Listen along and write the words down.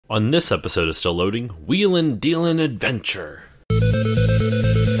On this episode of Still Loading, Wheelin' Dealin' Adventure.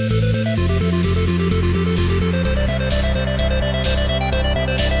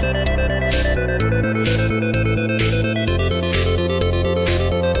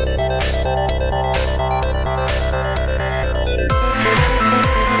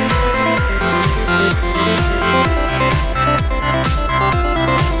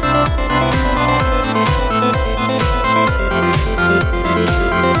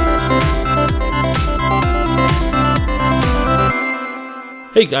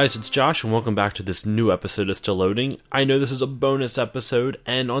 Hey guys, it's Josh and welcome back to this new episode of Still Loading. I know this is a bonus episode,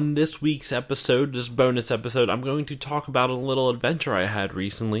 and on this week's episode, this bonus episode, I'm going to talk about a little adventure I had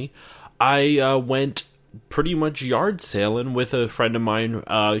recently. I went pretty much yard sailing with a friend of mine.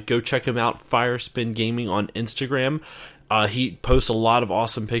 Go check him out, Firespin Gaming on Instagram. He posts a lot of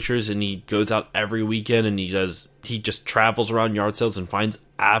awesome pictures, and he goes out every weekend, and he just travels around yard sales and finds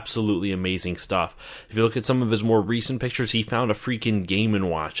absolutely amazing stuff. If you look at some of his more recent pictures, he found a freaking Game &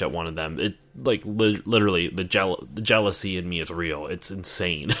 Watch at one of them. It literally the jealousy in me is real. It's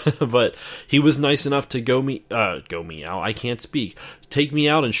insane. But he was nice enough to go me out. I can't speak. Take me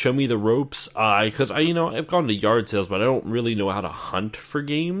out and show me the ropes. Because I've gone to yard sales, but I don't really know how to hunt for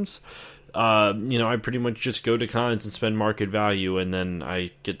games. I pretty much just go to cons and spend market value, and then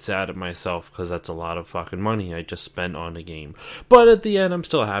I get sad at myself because that's a lot of fucking money I just spent on a game. But at the end, I'm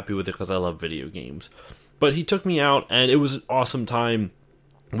still happy with it because I love video games. But he took me out, and it was an awesome time.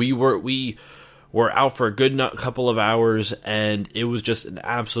 We were out for a good couple of hours, and it was just an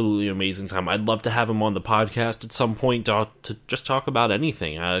absolutely amazing time. I'd love to have him on the podcast at some point to just talk about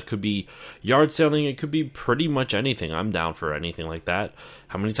anything. It could be yard selling, it could be pretty much anything. I'm down for anything like that.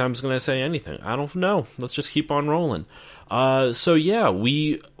 How many times can I say anything? I don't know. Let's just keep on rolling.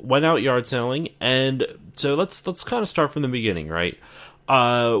 We went out yard selling, and so let's kind of start from the beginning, right?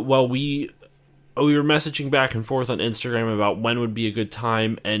 We were messaging back and forth on Instagram about when would be a good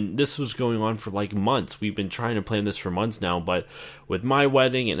time, and this was going on for like months. We've been trying to plan this for months now, but with my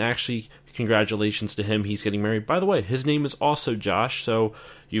wedding, and actually, congratulations to him, he's getting married. By the way, his name is also Josh, so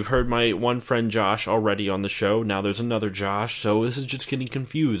you've heard my one friend Josh already on the show. Now there's another Josh, so this is just getting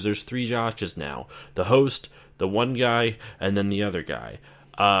confused. There's 3 Joshes now. The host, the one guy, and then the other guy.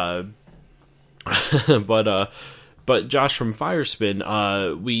 But Josh from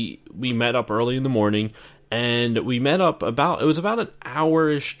Firespin, we met up early in the morning, and we met up it was about an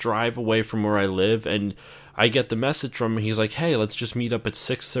hour-ish drive away from where I live, and I get the message from him. He's like, hey, let's just meet up at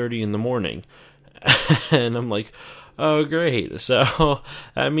 6:30 in the morning. And I'm like, oh, great. So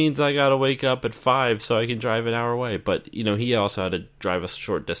that means I gotta wake up at 5 so I can drive an hour away. But, he also had to drive a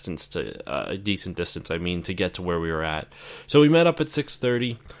short distance a decent distance, to get to where we were at. So we met up at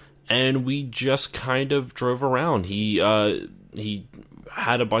 6:30. And we just kind of drove around. He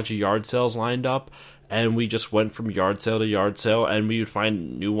had a bunch of yard sales lined up, and we just went from yard sale to yard sale, and we would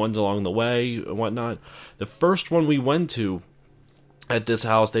find new ones along the way and whatnot. The first one we went to at this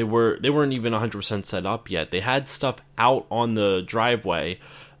house, they weren't even 100% set up yet. They had stuff out on the driveway.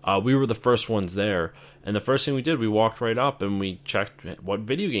 We were the first ones there, and the first thing we did, we walked right up and we checked what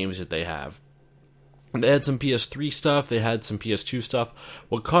video games did they have. They had some PS3 stuff, they had some PS2 stuff.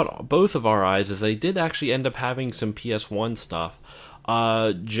 What caught both of our eyes is they did actually end up having some PS1 stuff.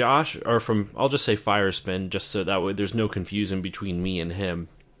 I'll just say Firespin, just so that way there's no confusion between me and him.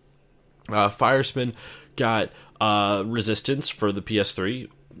 Firespin got Resistance for the PS3,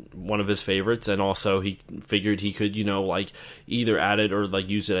 one of his favorites, and also he figured he could, either add it or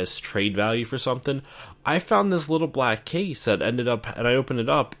use it as trade value for something. I found this little black case that ended up, and I opened it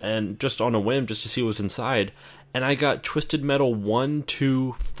up, and just on a whim, just to see what was inside, and I got Twisted Metal 1,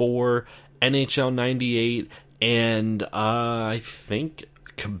 2, 4, NHL 98, and I think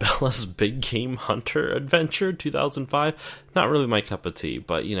Cabela's Big Game Hunter Adventure 2005. Not really my cup of tea,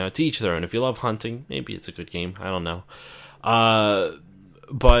 but, to each their own. If you love hunting, maybe it's a good game. I don't know.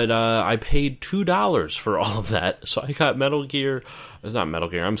 But I paid $2 for all of that. So I got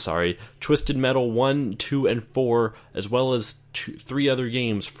Twisted Metal 1, 2, and 4, as well as 3 other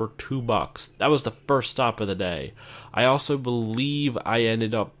games for $2. That was the first stop of the day. I also believe I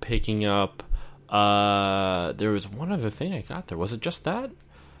ended up picking up, there was one other thing I got there. Was it just that?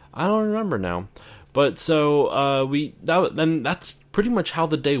 I don't remember now. But so, that's pretty much how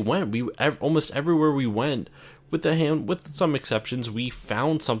the day went. Almost everywhere we went, with some exceptions, we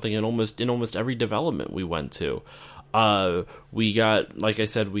found something in almost every development we went to. We got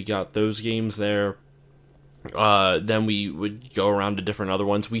those games there. Then we would go around to different other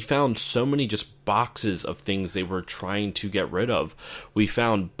ones. We found so many just boxes of things they were trying to get rid of. We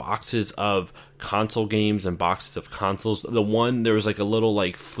found boxes of console games and boxes of consoles. There was like a little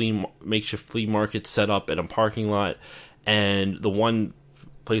like makeshift flea market set up in a parking lot, and the one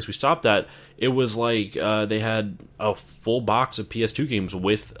place we stopped at, it was like they had a full box of PS2 games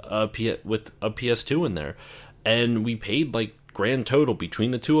with a PS2 in there, and we paid like grand total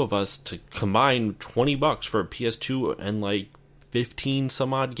between the two of us to combine $20 for a PS2 and like 15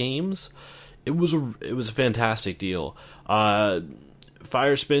 some odd games. It was a fantastic deal.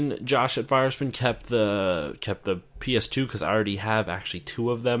 Firespin, Josh at Firespin kept the PS2 because I already have actually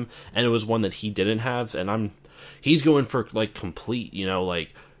two of them, and it was one that he didn't have, and he's going for like complete,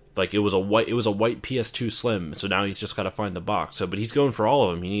 like it was a white PS2 Slim, so now he's just got to find the box. But he's going for all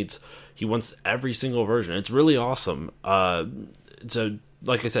of them. He wants every single version. It's really awesome. So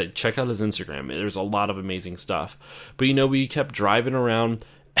like I said, check out his Instagram. There's a lot of amazing stuff. But we kept driving around,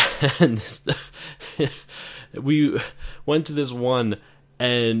 and we went to this one,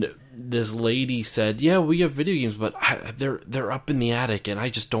 and this lady said, "Yeah, we have video games, but they're up in the attic, and I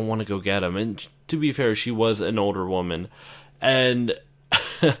just don't want to go get them." And to be fair, she was an older woman, and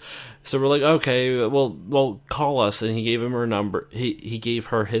so we're like, okay, well, call us. And he gave him her number. He gave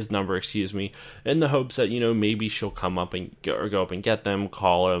her his number, excuse me, in the hopes that maybe she'll come up and go up and get them,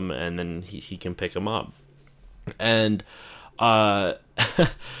 call him, and then he can pick them up. And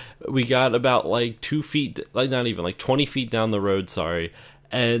we got about like 2 feet, like not even like 20 feet down the road. Sorry.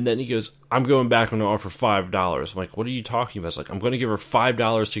 And then he goes, "I'm going back. I'm going to offer $5. I'm like, "What are you talking about?" It's like, "I'm going to give her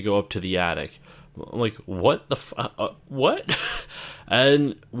 $5 to go up to the attic." I'm like, "What the what?"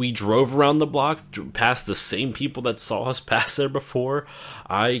 And we drove around the block, past the same people that saw us pass there before.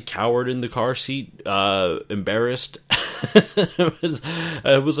 I cowered in the car seat, embarrassed.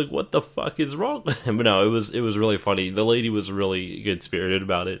 I was like, "What the fuck is wrong with him?" But no, it was really funny. The lady was really good spirited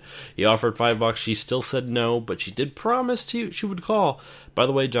about it. He offered $5. She still said no, but she did promise she would call. By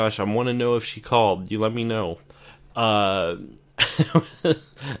the way, Josh, I want to know if she called. You let me know. That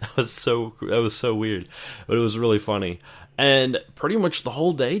was so weird, but it was really funny. And pretty much the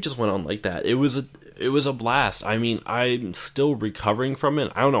whole day just went on like that. It was a blast. I mean, I'm still recovering from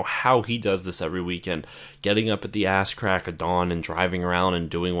it. I don't know how he does this every weekend, getting up at the ass crack of dawn and driving around and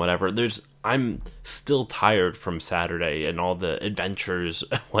doing whatever. I'm still tired from Saturday and all the adventures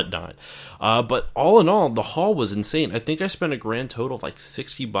and whatnot. But all in all, the haul was insane. I think I spent a grand total of like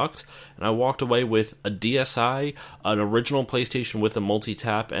 $60, and I walked away with a DSi, an original PlayStation with a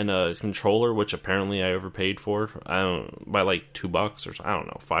multi-tap, and a controller, which apparently I overpaid for. By like $2 or I don't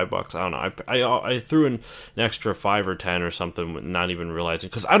know, $5. I don't know. I threw in an extra 5 or 10 or something, not even realizing,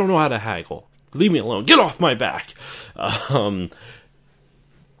 because I don't know how to haggle. Leave me alone. Get off my back.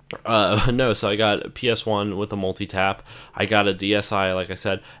 No, so I got a PS1 with a multi-tap. I got a DSi, like I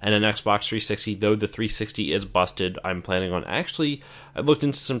said, and an Xbox 360, though the 360 is busted. I'm planning on... Actually, I looked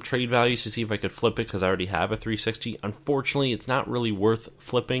into some trade values to see if I could flip it, because I already have a 360. Unfortunately, it's not really worth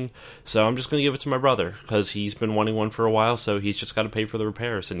flipping, so I'm just going to give it to my brother, because he's been wanting one for a while, so he's just got to pay for the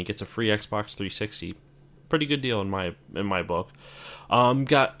repairs, and he gets a free Xbox 360. Pretty good deal in my book.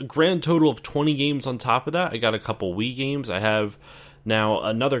 Got a grand total of 20 games on top of that. I got a couple Wii games. I have... now,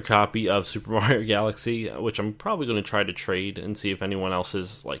 another copy of Super Mario Galaxy, which I'm probably going to try to trade and see if anyone else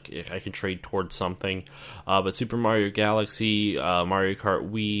is, like, if I can trade towards something. But Super Mario Galaxy, Mario Kart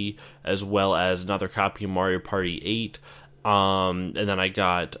Wii, as well as another copy of Mario Party 8. And then I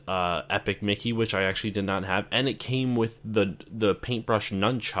got Epic Mickey, which I actually did not have. And it came with the paintbrush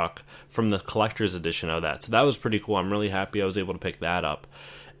nunchuck from the collector's edition of that. So that was pretty cool. I'm really happy I was able to pick that up.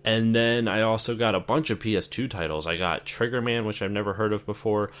 And then I also got a bunch of PS2 titles. I got Trigger Man, which I've never heard of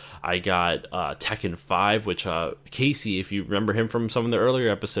before. I got Tekken 5, which Casey, if you remember him from some of the earlier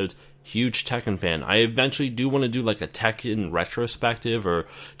episodes, huge Tekken fan. I eventually do want to do like a Tekken retrospective, or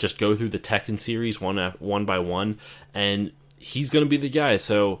just go through the Tekken series one by one. And he's going to be the guy,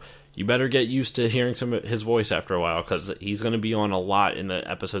 so you better get used to hearing some of his voice after a while, because he's going to be on a lot in the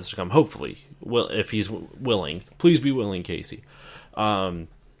episodes to come, hopefully. If he's willing. Please be willing, Casey.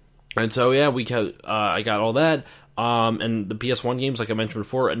 And so, yeah, I got all that, and the PS1 games, like I mentioned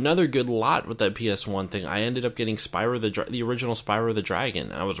before, another good lot with that PS1 thing. I ended up getting the original Spyro the Dragon.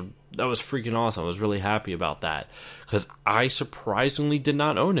 That was freaking awesome. I was really happy about that, because I surprisingly did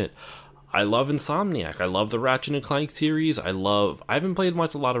not own it. I love Insomniac. I love the Ratchet & Clank series. I haven't played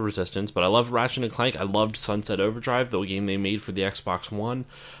a lot of Resistance, but I love Ratchet & Clank. I loved Sunset Overdrive, the game they made for the Xbox One,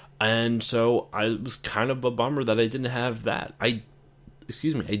 and so I was kind of a bummer that I didn't have that. I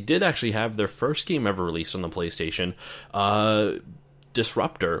did actually have their first game ever released on the PlayStation,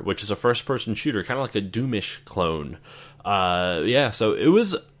 Disruptor, which is a first-person shooter, kind of like a Doomish clone. So it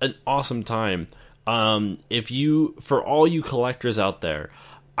was an awesome time. For all you collectors out there,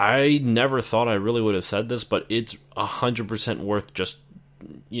 I never thought I really would have said this, but it's 100% worth just,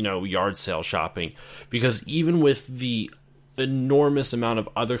 yard sale shopping, because even with the enormous amount of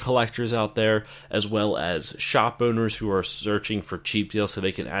other collectors out there, as well as shop owners who are searching for cheap deals so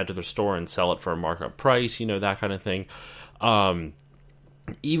they can add to their store and sell it for a markup price, that kind of thing.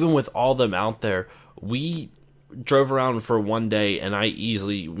 Even with all them out there, we drove around for one day and I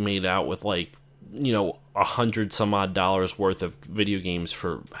easily made out with $100 some odd worth of video games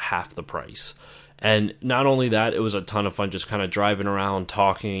for half the price. And not only that, it was a ton of fun just kind of driving around,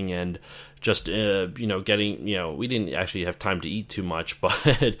 talking, and just, getting, we didn't actually have time to eat too much,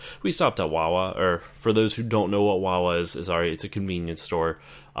 but we stopped at Wawa, or for those who don't know what Wawa is, sorry, it's a convenience store.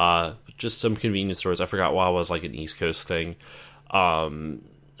 Just some convenience stores. I forgot Wawa was like an East Coast thing.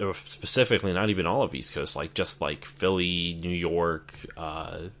 Or specifically, not even all of East Coast, just Philly, New York,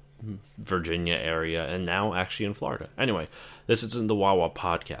 Virginia area, and now actually in Florida. Anyway, this isn't the Wawa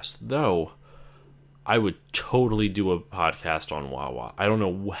podcast, though. I would totally do a podcast on Wawa. I don't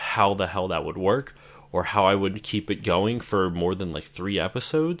know how the hell that would work, or how I would keep it going for more than 3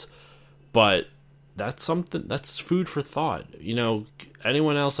 episodes, but that's food for thought.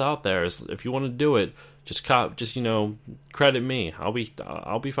 Anyone else out there, if you want to do it, just credit me. I'll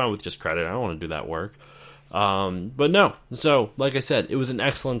be fine with just credit. I don't want to do that work. But no. So, like I said, it was an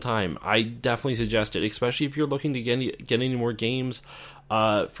excellent time. I definitely suggest it, especially if you're looking to get any more games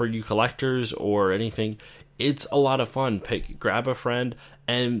for you collectors or anything. It's a lot of fun. Grab a friend,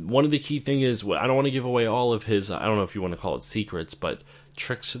 and one of the key thing is, I don't want to give away all of his, I don't know if you want to call it secrets, but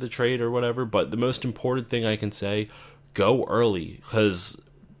tricks to the trade or whatever, but the most important thing I can say, go early, because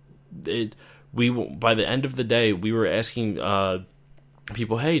by the end of the day, we were asking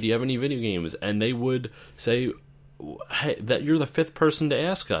people, hey, do you have any video games? And they would say, hey, that you're the 5th person to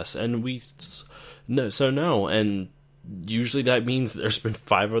ask us, and no, and usually that means there's been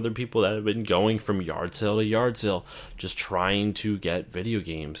 5 other people that have been going from yard sale to yard sale, just trying to get video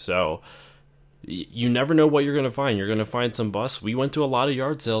games. So you never know what you're going to find. You're going to find some busts. We went to a lot of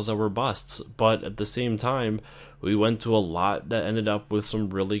yard sales that were busts, but at the same time, we went to a lot that ended up with some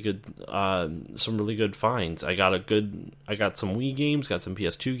really good finds. I got some Wii games, got some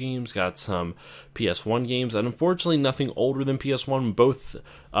PS2 games, got some PS1 games, and unfortunately nothing older than PS1. Both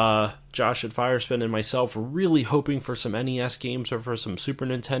Josh at Firespin and myself were really hoping for some NES games or for some Super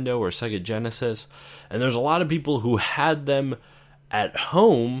Nintendo or Sega Genesis. And there's a lot of people who had them at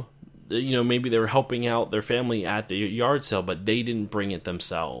home. Maybe they were helping out their family at the yard sale, but they didn't bring it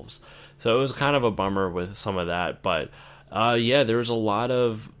themselves. So it was kind of a bummer with some of that. But there was a lot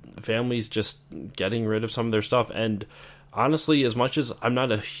of families just getting rid of some of their stuff. And honestly, as much as I'm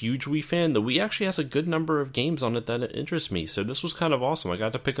not a huge Wii fan, the Wii actually has a good number of games on it that interest me. So this was kind of awesome. I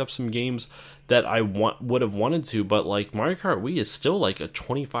got to pick up some games that I would have wanted to, but Mario Kart Wii is still a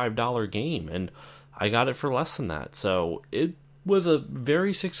 $25 game, and I got it for less than that. So it was a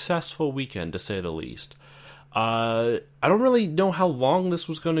very successful weekend, to say the least. I don't really know how long this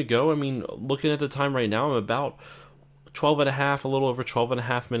was going to go. I mean, looking at the time right now, I'm about 12 and a half, a little over 12 and a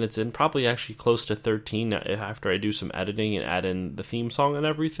half minutes in, probably actually close to 13 after I do some editing and add in the theme song and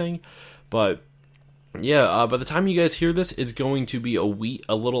everything. But yeah, by the time you guys hear this, it's going to be a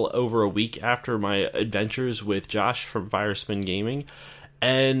little over a week after my adventures with Josh from Firespin Gaming,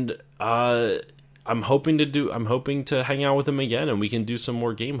 and I'm hoping to hang out with him again, and we can do some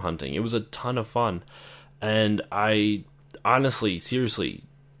more game hunting. It was a ton of fun. And I honestly, seriously,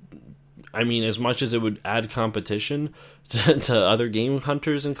 I mean, as much as it would add competition to other game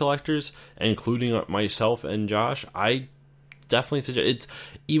hunters and collectors, including myself and Josh, I definitely suggest it's,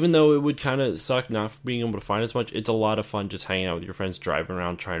 even though it would kind of suck not being able to find as much, it's a lot of fun just hanging out with your friends, driving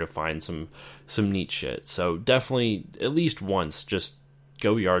around, trying to find some neat shit. So definitely, at least once, just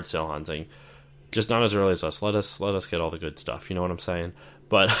go yard sale hunting. Just not as early as us. Let us get all the good stuff. You know what I'm saying?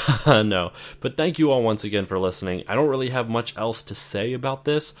 But no. But thank you all once again for listening. I don't really have much else to say about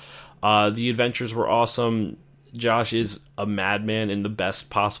this. The adventures were awesome. Josh is a madman in the best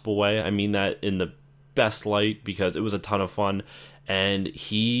possible way. I mean that in the best light, because it was a ton of fun, and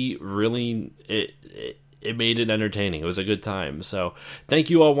he really it made it entertaining. It was a good time. So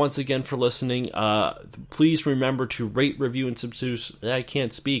thank you all once again for listening. Please remember to rate, review, and subscribe. I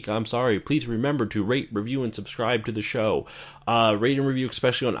can't speak. I'm sorry. Please remember to rate, review, and subscribe to the show. rate and review,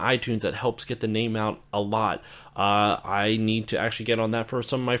 especially on iTunes. That helps get the name out a lot. I need to actually get on that for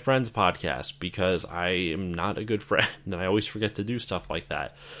some of my friends' podcasts because I am not a good friend and I always forget to do stuff like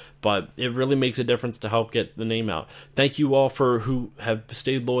that. But it really makes a difference to help get the name out. Thank you all for who have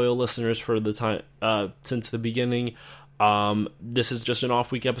stayed loyal listeners for the time since the beginning. This is just an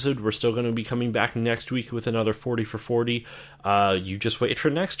off-week episode. We're still going to be coming back next week with another 40 for 40. You just wait for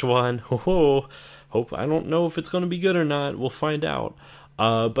next one. Hope I don't know if it's going to be good or not. We'll find out.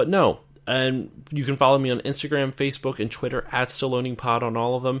 But no. And you can follow me on Instagram, Facebook, and Twitter at StillLoadingPod on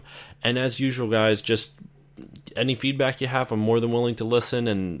all of them. And as usual, guys, just any feedback you have, I'm more than willing to listen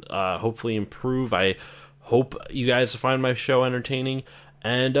and hopefully improve. I hope you guys find my show entertaining.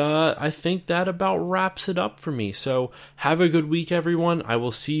 And I think that about wraps it up for me. So have a good week, everyone. I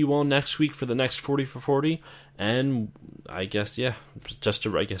will see you all next week for the next 40 for 40. And I guess, just to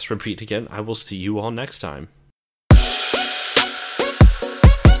repeat again, I will see you all next time.